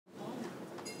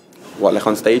What, like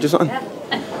on stage or something?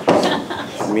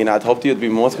 I mean, I'd hoped you'd be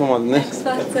more to come on, didn't it? X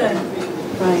Factor.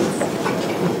 Right.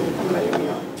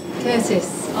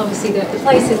 Curtis, obviously the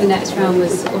place in the next round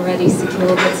was already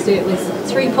secured, but to do it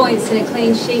with 3 points and a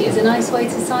clean sheet is a nice way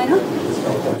to sign up?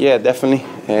 Yeah, definitely.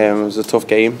 It was a tough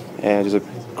game. It was a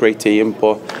great team,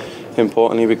 but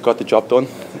importantly we got the job done.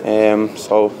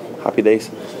 So happy days.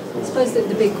 I suppose that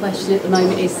the big question at the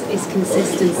moment is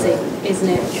consistency, isn't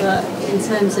it? But in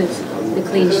terms of the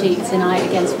clean sheet tonight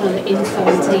against one of the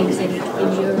informed teams in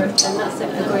Europe, then that's a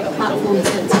great platform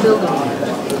to build on.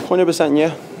 100%,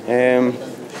 yeah.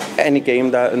 Any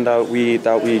game that we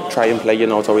try and play, you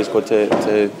know, it's always good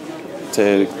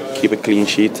to keep a clean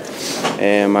sheet,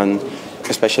 and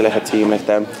especially like a team like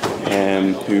them,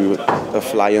 who are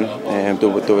flying,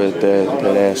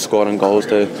 they're scoring goals,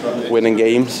 they're winning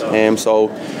games. So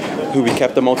who we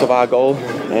kept them out of our goal,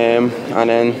 and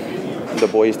then the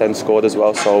boys then scored as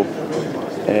well. So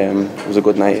it was a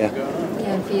good night, yeah.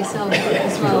 Yeah, and for yourself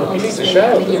as well, obviously, you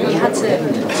had to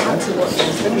watch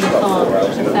the far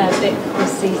fair bit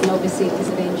this season, obviously because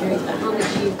of injuries. But how much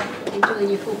are you enjoying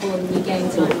your football and your game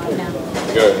time right now?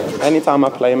 Anytime I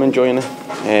play, I'm enjoying it.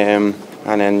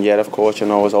 And then, yeah, of course, you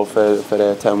know, I was out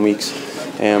for 10 weeks.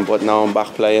 But now I'm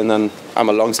back playing and I'm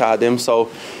alongside him, so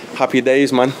happy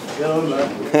days, man.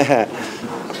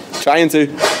 Trying to.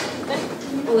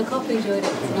 Well, the cop enjoyed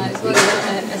it tonight as well.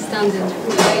 A standing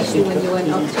ovation when you went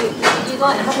off. Do you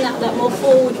like having that more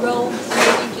forward role?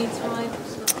 Do you thrive?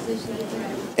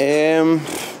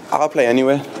 I'll play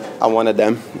anywhere. I'm one of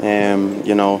them.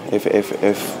 You know,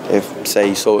 if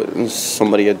say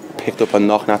somebody had picked up a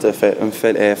knock and had to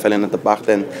fill in at the back,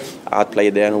 then I'd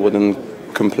play there and I wouldn't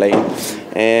complain.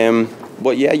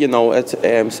 But yeah, you know, it's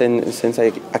since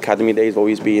academy days, I've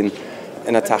always been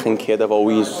an attacking kid. I've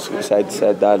always said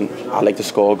that I like to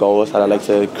score goals, that I like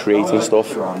to create and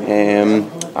stuff.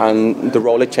 And the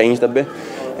role had changed a bit.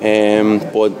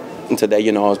 But today,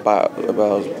 you know, I was back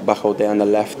out there on the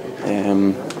left,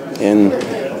 in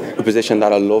a position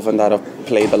that I love and that I've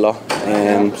played a lot.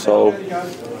 So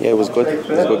yeah, it was good. It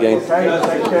was a good game.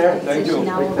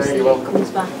 Now obviously it comes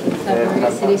back in February.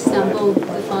 It's in Istanbul,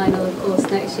 the final, of course,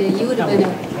 next year. You would have been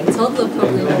a toddler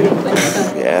probably when it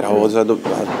started. Yeah, I was. In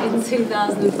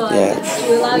 2005. Yeah. Do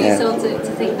you allow yourself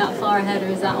to think that far ahead, or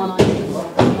is that on ice?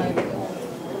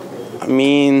 I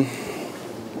mean,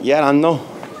 yeah and no.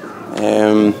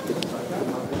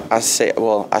 I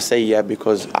say yeah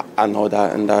because I know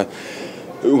that, and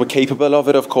we're capable of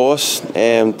it, of course.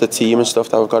 The team and stuff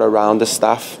that we've got around, the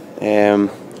staff, and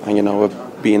you know, we've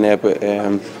been there, but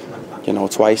you know,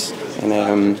 twice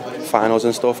in finals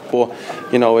and stuff. But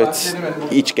you know, it's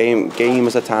each game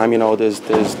is a time. You know, there's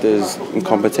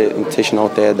competition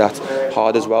out there that's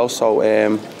hard as well. So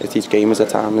it's each game is a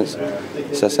time, as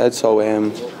I said. So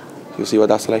you'll see what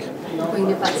that's like.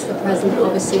 Bringing it back to the present,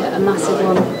 obviously a massive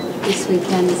one this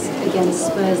weekend against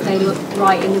Spurs. They look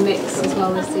right in the mix as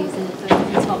well this season,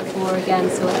 the top four again,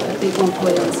 so a big one for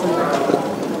you on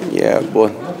Sunday. Yeah,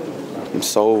 but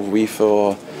so we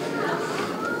for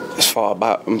as far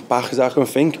back as I can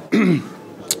think.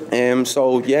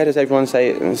 So yeah, there's everyone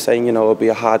saying, you know, it'll be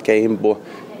a hard game, but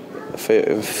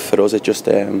for us it's just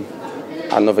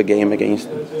another game against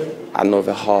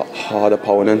another hard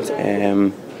opponent.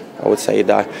 I would say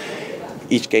that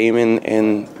each game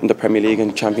in the Premier League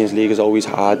and Champions League is always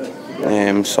hard.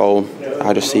 So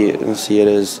I just see it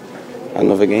as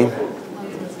another game.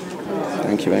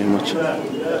 Thank you very much.